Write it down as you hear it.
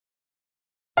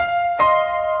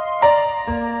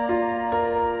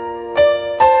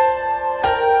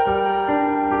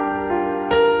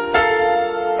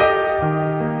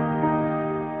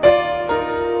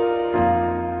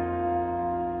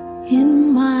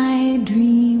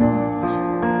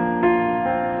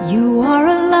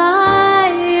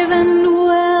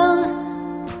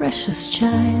precious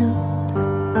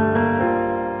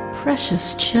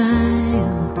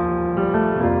child,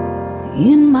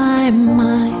 in my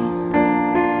mind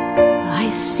I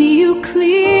see you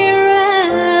clear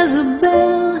as a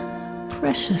bell.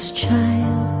 Precious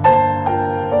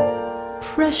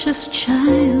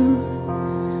child,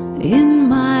 in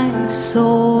my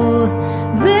soul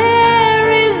there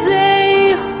is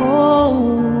a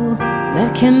hole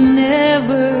that can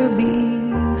never be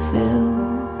filled,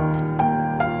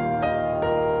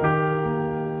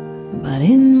 but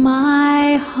in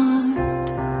my heart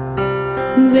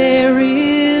there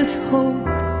is hope,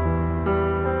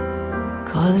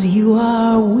 'cause you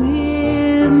are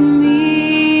with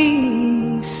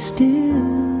me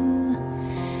still.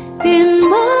 In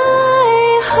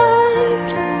my heart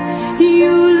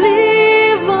you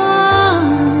live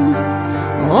on,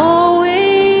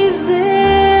 always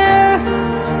there,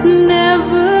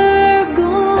 never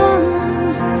gone.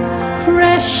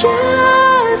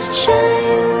 Precious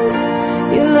child,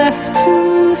 you left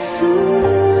too soon.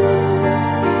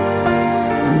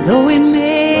 Though it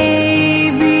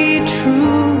may be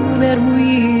true that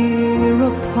we're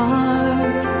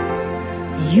apart,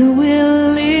 you will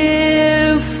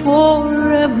live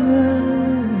forever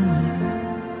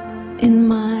in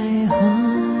my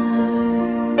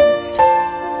heart.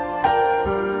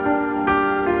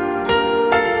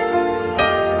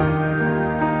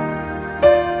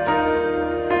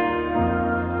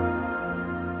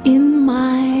 In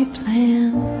my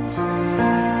plans,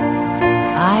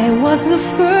 I was the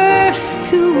first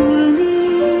to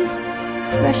leave.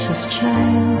 Precious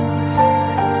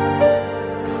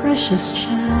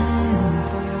child,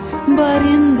 but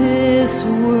in this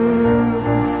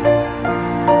world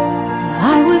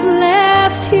I was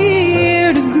left here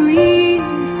to grieve.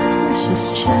 Precious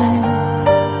child,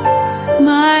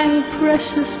 my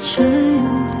precious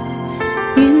child,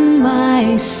 in my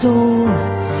soul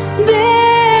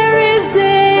there is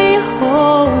a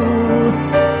hole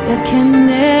that can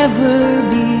never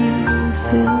be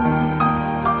filled,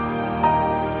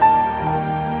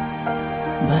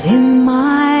 but in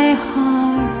my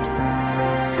heart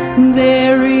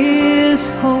there is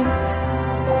hope,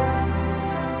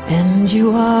 and you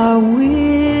are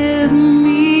with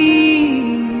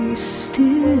me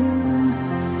still.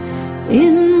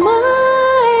 In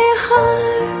my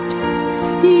heart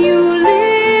you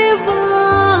live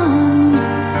on,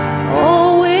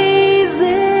 always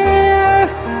there,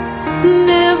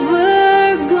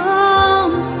 never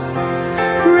gone.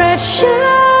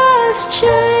 Precious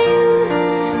child,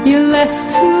 you left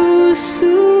too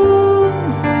soon.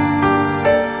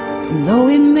 Though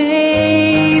it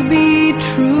may be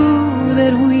true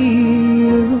that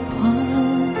we're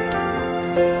apart,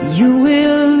 you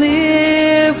will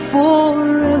live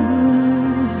forever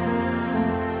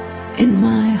in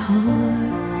my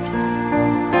heart.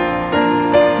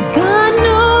 God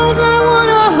knows I want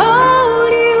to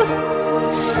hold you,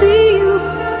 see you,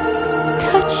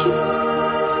 touch you,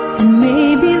 and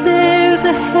maybe there's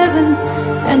a heaven,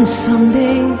 and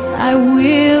someday I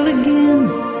will again.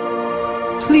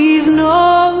 Please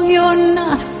know you're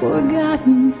not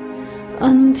forgotten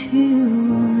until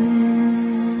then.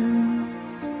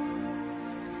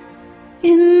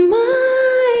 In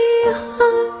my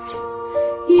heart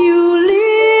you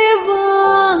live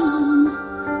on,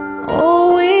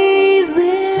 always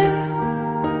there,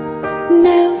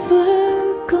 never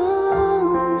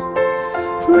gone.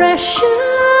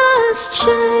 Precious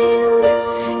child,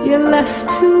 you left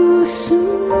too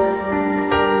soon.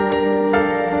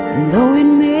 Though it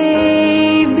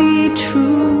may be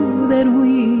true that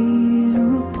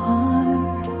we're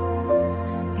apart,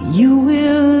 you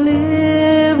will